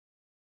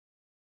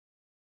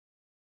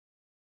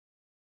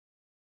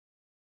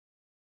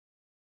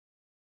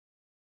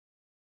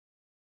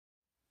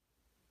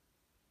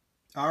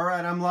All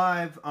right, I'm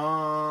live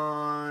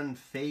on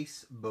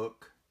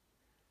Facebook.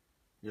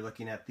 You're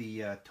looking at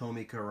the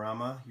Tomika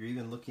Rama. You're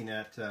even looking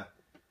at a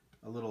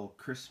little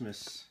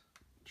Christmas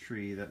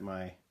tree that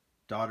my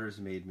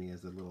daughters made me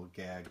as a little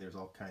gag. There's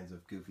all kinds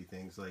of goofy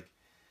things like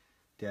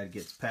Dad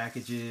gets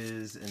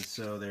packages, and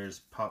so there's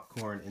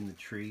popcorn in the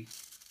tree.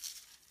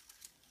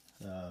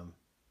 See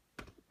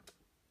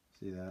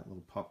that?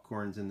 Little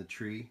popcorn's in the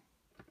tree.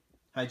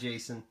 Hi,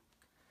 Jason.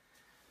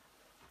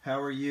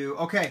 How are you?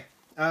 Okay.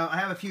 I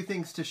have a few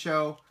things to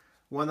show.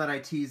 One that I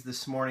teased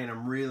this morning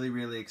I'm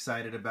really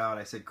excited about.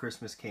 I said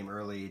Christmas came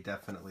early. It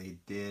definitely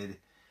did.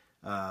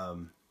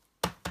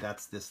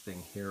 That's this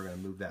thing here. We're going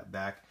to move that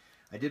back.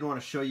 I did want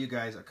to show you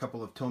guys a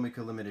couple of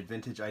Tomika Limited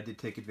Vintage. I did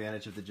take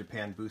advantage of the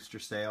Japan Booster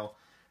Sale.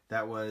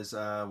 That was,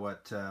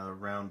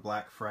 around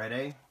Black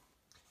Friday.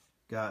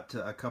 Got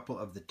a couple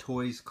of the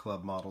Toys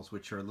Club models,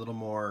 which are a little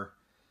more,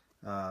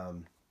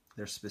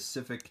 they're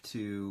specific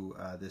to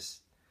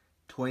this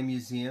toy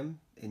museum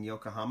in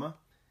Yokohama,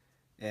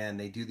 and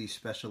they do these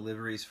special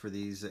liveries for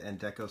these and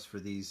decos for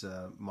these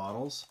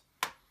models.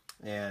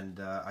 And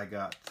I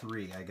got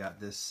three. I got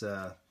this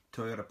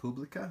Toyota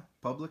Publica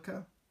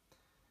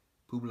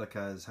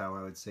is how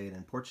I would say it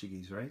in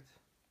Portuguese, right?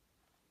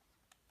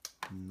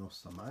 No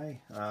samai.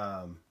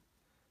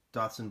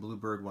 Datsun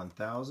Bluebird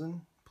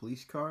 1000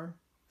 police car,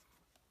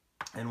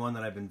 and one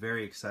that I've been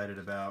very excited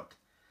about,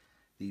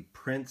 the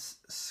Prince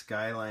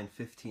Skyline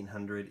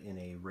 1500 in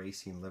a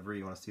racing livery.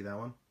 You want to see that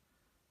one?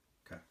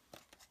 Okay,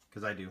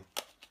 because I do.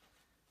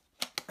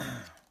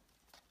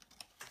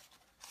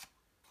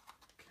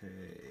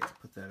 Okay,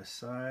 put that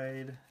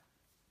aside.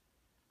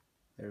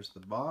 There's the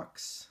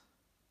box.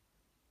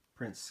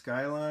 Prince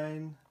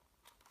Skyline,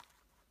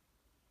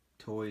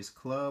 Toys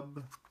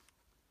Club,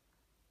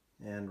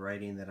 and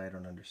writing that I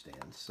don't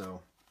understand.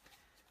 So,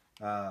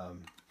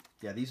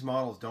 yeah, these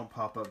models don't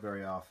pop up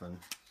very often.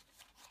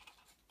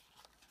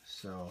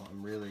 So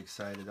I'm really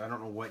excited. I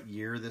don't know what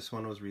year this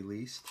one was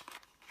released.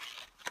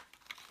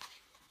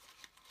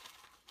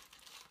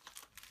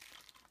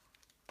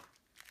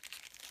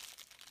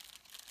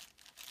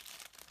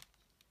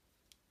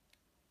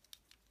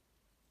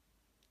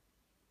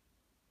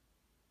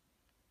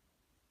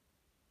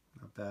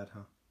 Not bad,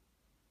 huh?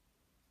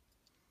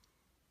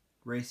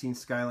 Racing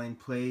Skyline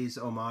plays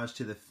homage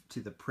to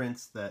the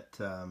Prince that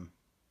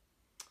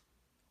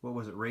what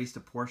was it? Raced a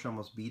Porsche,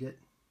 almost beat it.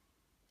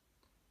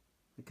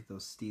 Look at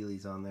those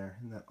steelies on there.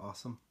 Isn't that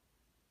awesome?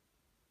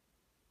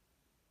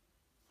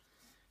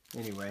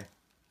 Anyway,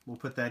 we'll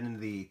put that into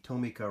the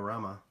Tomika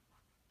Rama.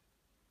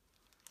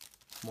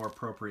 More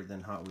appropriate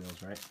than Hot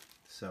Wheels, right?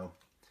 So,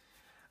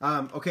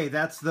 okay,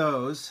 that's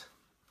those.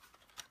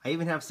 I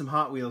even have some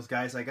Hot Wheels,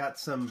 guys. I got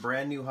some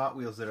brand new Hot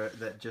Wheels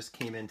that just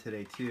came in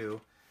today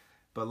too.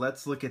 But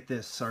let's look at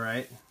this, all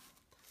right?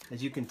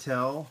 As you can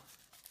tell,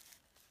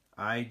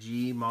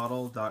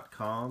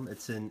 igmodel.com.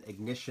 It's an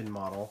ignition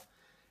model,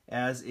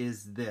 as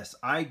is this.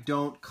 I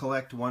don't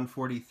collect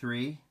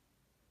 143,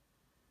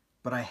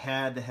 but I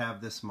had to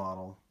have this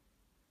model.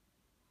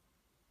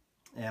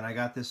 And I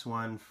got this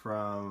one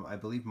from, I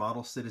believe,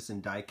 Model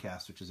Citizen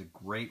Diecast, which is a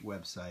great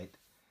website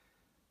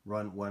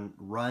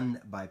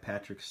run by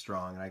Patrick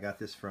Strong. And I got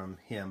this from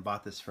him,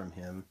 bought this from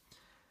him.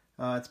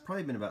 It's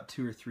probably been about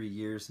 2 or 3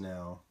 years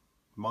now.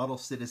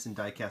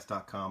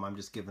 ModelCitizenDiecast.com. I'm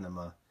just giving them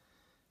a,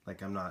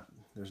 like, I'm not,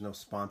 there's no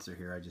sponsor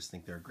here. I just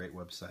think they're a great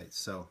website.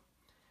 So,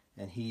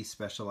 and he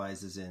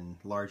specializes in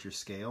larger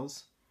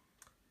scales.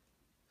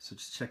 So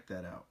just check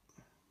that out.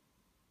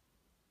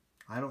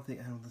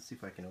 Let's see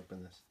if I can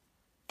open this.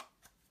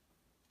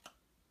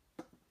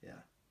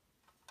 Yeah.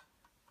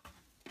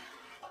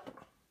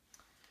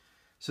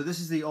 So this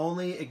is the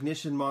only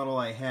ignition model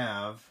I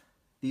have.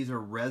 These are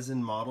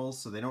resin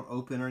models, so they don't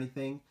open or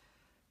anything.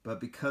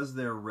 But because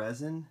they're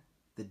resin,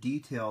 the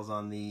details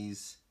on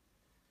these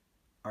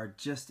are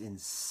just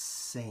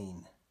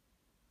insane.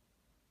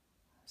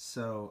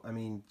 So, I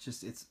mean,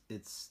 just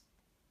it's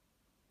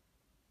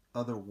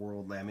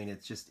otherworldly. I mean,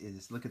 it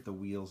is. Look at the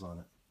wheels on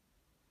it.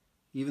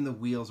 Even the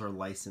wheels are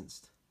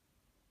licensed.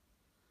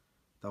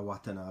 The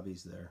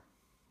Watanabes there,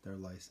 they're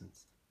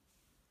licensed.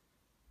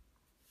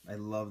 I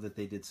love that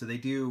they did. So they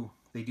do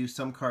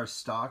some cars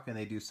stock and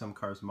they do some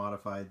cars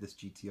modified. This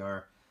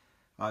GTR,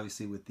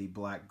 obviously with the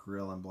black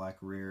grille and black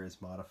rear,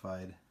 is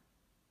modified.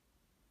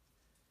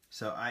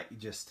 So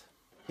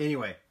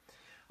anyway,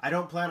 I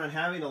don't plan on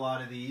having a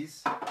lot of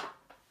these.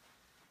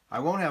 I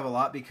won't have a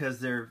lot because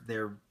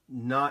they're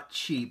not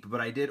cheap,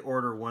 but I did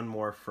order one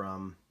more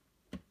from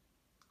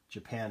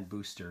Japan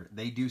Booster.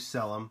 They do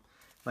sell them.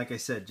 Like I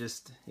said,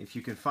 just if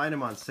you can find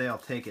them on sale,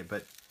 take it,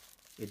 but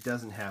it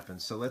doesn't happen.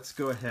 So let's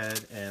go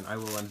ahead and I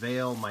will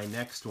unveil my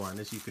next one.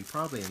 As you can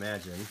probably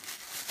imagine,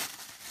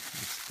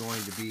 it's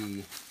going to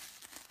be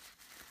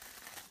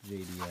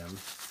JDM.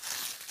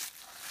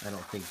 I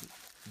don't think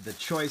the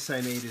choice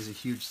I made is a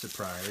huge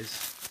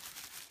surprise.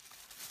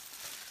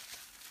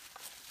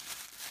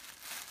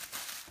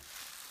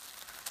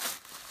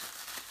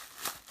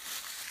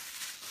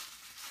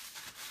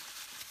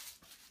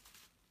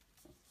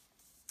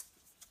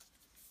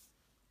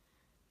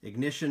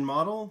 ignition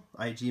model,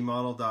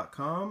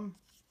 igmodel.com,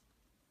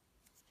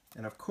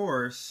 and of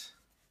course,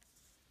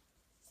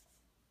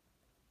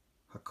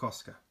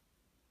 Hakoska.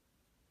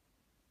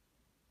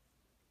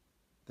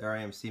 There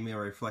I am. See me, a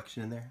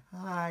reflection in there?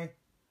 Hi.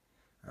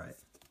 All right.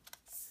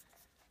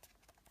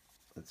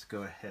 Let's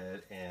go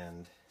ahead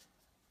and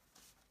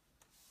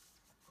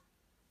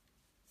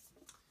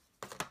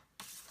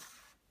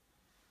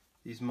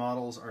these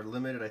models are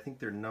limited. I think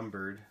they're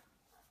numbered.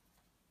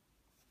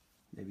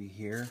 Maybe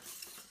here.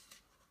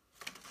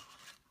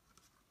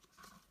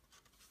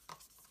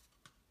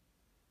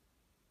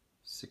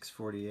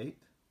 $648.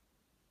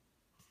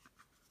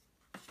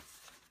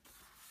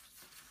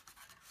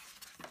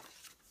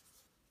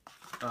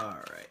 All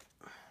right.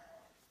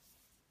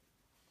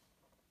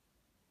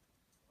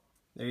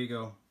 There you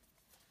go.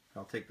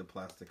 I'll take the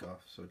plastic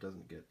off so it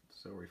doesn't get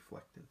so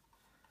reflective.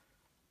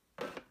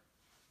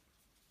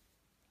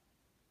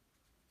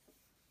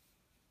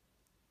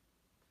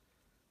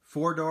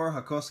 Four-door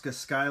Hakoska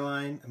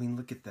Skyline. I mean,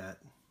 look at that.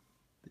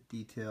 The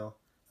detail.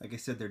 Like I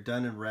said, they're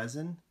done in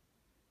resin.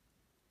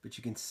 But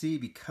you can see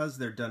because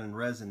they're done in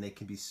resin, they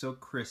can be so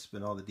crisp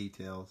in all the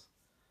details.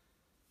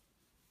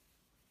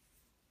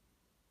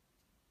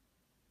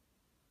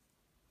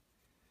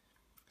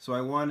 So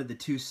I wanted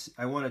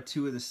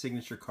two of the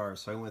signature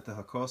cars. So I went with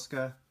the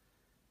Hakoska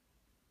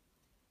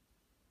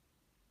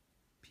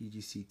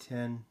PGC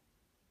 10.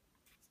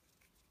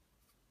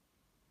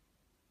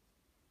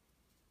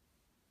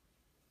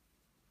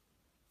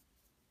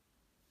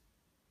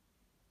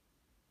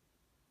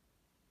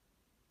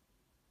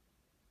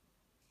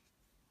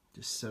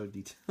 Just so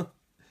detailed.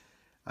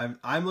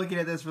 I'm looking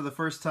at this for the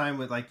first time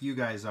with like you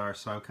guys are,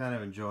 so I'm kind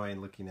of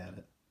enjoying looking at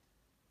it.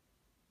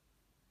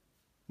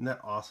 Isn't that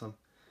awesome?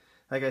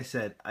 Like I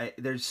said,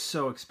 they're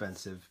so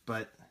expensive,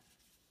 but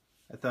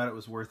I thought it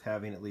was worth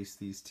having at least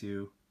these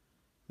two.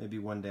 Maybe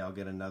one day I'll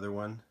get another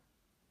one.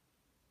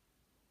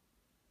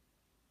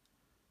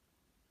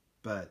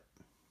 But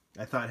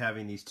I thought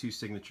having these two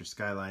signature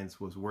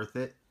Skylines was worth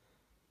it.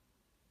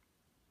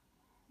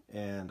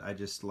 And I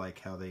just like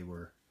how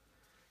they're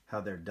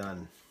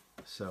done.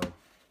 So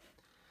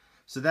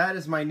that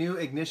is my new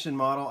ignition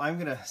model. I'm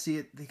gonna see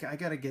it. I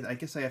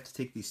guess I have to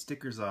take these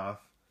stickers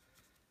off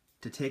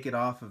to take it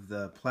off of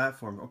the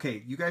platform.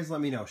 Okay, you guys let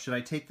me know. Should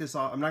I take this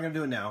off? I'm not going to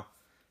do it now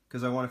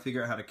because I want to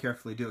figure out how to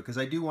carefully do it because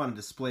I do want to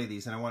display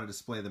these and I want to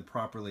display them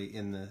properly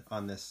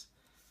on this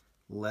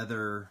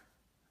leather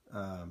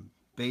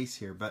base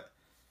here. But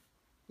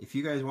if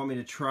you guys want me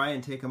to try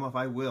and take them off,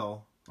 I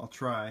will. I'll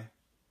try.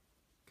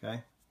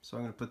 Okay, so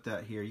I'm going to put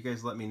that here. You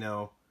guys let me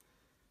know.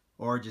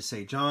 Or just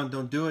say, John,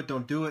 don't do it,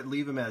 don't do it.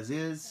 Leave them as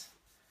is,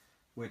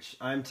 which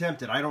I'm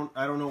tempted. I don't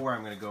know where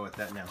I'm going to go with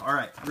that now. All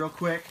right, real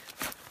quick.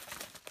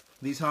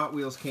 These Hot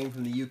Wheels came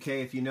from the UK.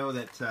 If you know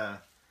that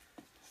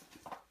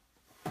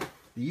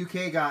the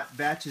UK got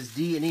batches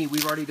D and E.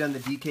 We've already done the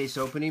D case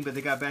opening, but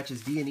they got batches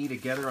D and E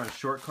together on a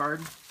short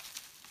card.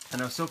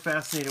 And I was so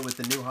fascinated with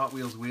the new Hot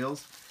Wheels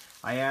wheels.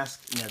 I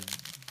asked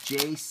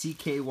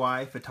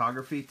JCKY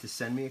Photography to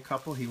send me a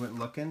couple. He went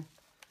looking.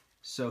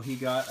 So he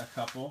got a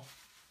couple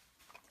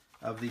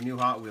of the new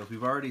Hot Wheels.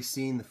 We've already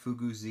seen the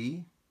Fugu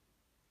Z.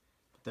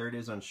 There it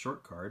is on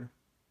short card.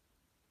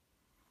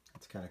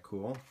 That's kind of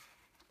cool.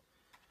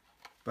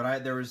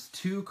 But there was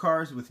two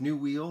cars with new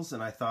wheels,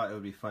 and I thought it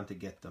would be fun to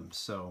get them.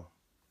 So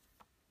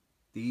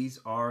these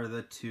are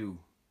the two.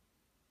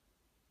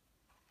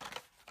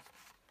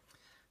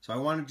 So I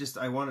wanted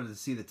to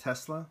see the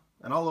Tesla,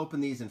 and I'll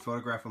open these and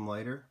photograph them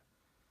later.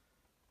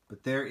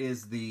 But there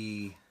is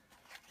the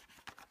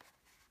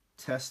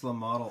Tesla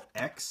Model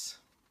X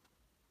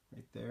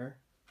right there.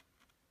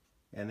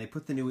 And they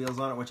put the new wheels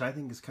on it, which I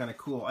think is kind of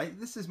cool.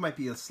 This might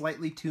be a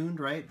slightly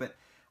tuned, right? But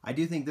I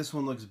do think this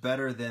one looks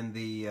better than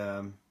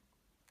the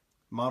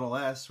Model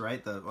S,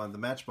 right? The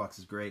Matchbox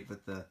is great,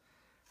 but the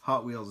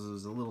Hot Wheels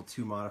is a little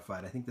too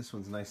modified. I think this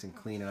one's nice and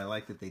clean, and I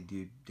like that they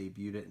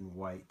debuted it in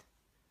white.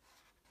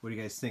 What do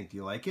you guys think? Do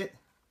you like it?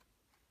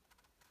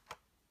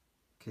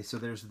 Okay, so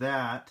there's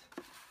that.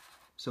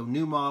 So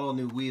new model,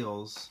 new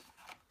wheels.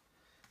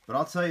 But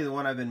I'll tell you the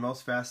one I've been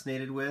most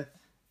fascinated with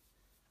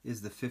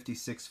is the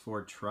 56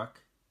 Ford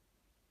truck.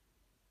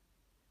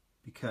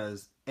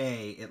 Because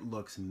A, it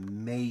looks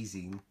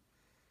amazing.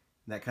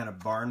 That kind of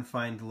barn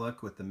find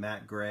look with the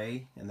matte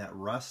gray and that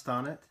rust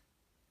on it.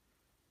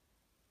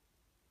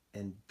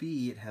 And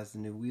B, it has the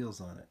new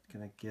wheels on it.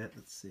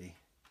 Let's see.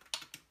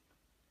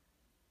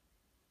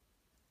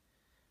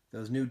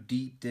 Those new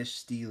deep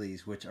dish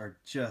steelies, which are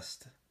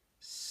just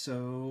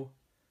so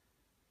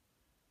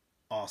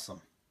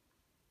awesome.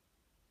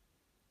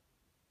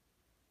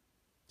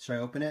 Should I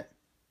open it?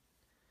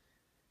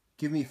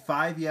 Give me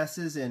 5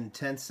 yeses in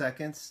 10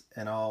 seconds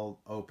and I'll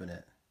open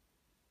it.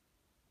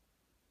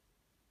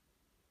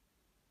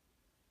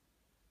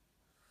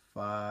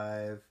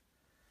 5,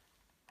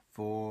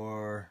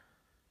 4,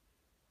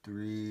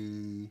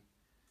 3,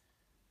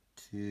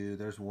 2,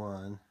 there's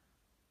 1.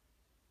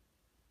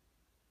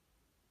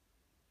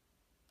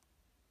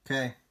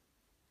 Okay.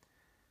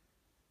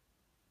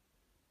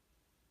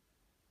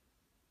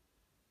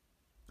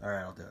 All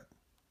right, I'll do it.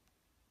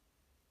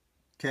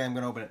 Okay, I'm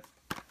going to open it.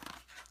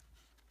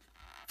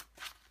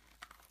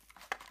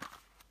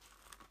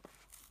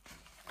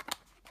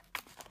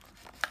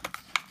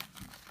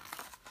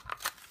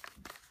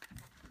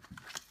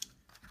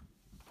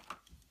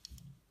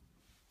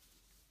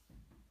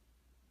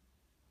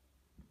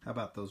 How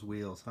about those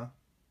wheels, huh?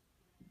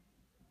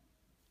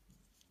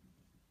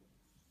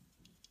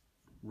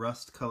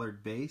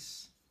 Rust-colored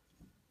base.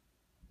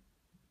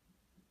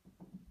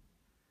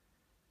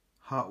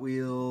 Hot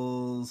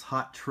Wheels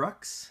Hot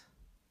Trucks.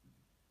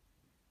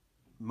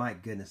 My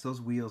goodness, those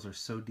wheels are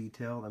so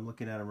detailed. I'm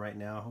looking at them right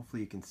now.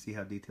 Hopefully you can see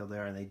how detailed they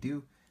are. And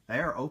they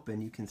are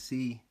open. You can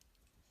see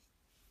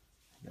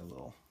a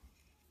little,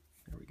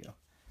 there we go.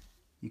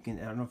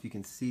 I don't know if you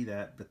can see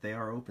that, but they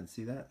are open.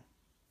 See that?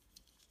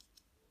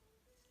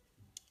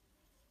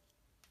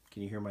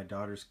 Can you hear my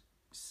daughters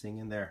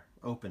singing there?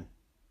 Open.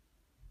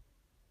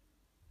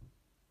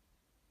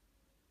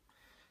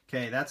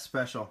 Okay, that's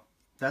special.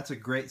 That's a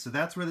great, so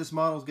that's where this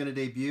model is going to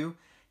debut.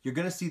 You're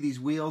going to see these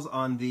wheels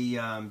on the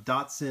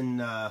Datsun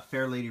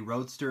Fairlady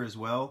Roadster as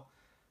well.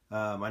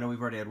 I know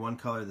we've already had one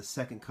color. The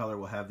second color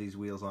will have these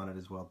wheels on it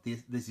as well.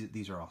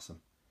 These are awesome.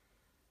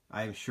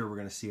 I'm sure we're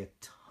going to see a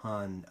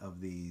ton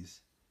of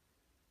these.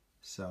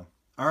 So,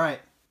 all right.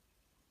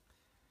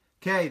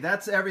 Okay,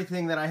 that's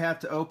everything that I have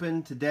to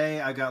open today.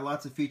 I got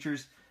lots of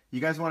features. You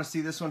guys want to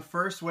see this one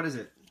first? What is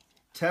it?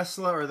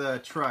 Tesla or the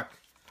truck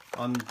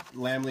on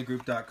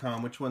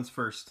LamleyGroup.com? Which one's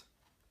first?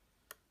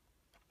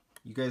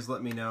 You guys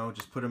let me know.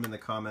 Just put them in the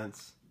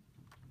comments.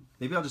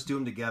 Maybe I'll just do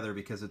them together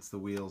because it's the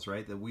wheels,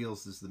 right? The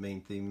wheels is the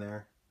main theme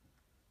there.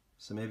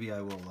 So maybe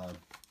I will,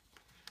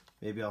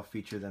 maybe I'll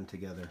feature them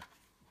together.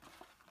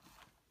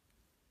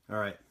 All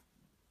right.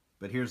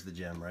 But here's the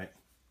gem, right?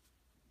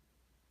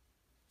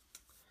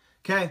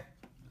 Okay.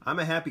 I'm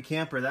a happy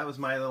camper. That was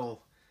my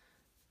little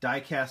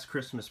die-cast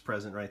Christmas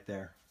present right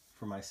there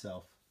for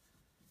myself.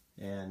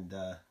 And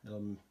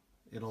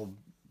it'll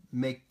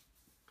make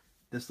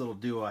this little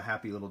duo a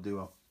happy little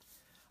duo.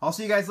 I'll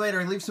see you guys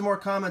later. Leave some more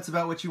comments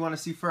about what you want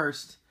to see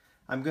first.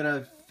 I'm going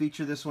to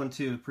feature this one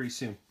too pretty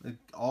soon.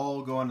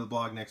 I'll go on to the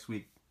blog next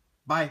week.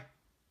 Bye.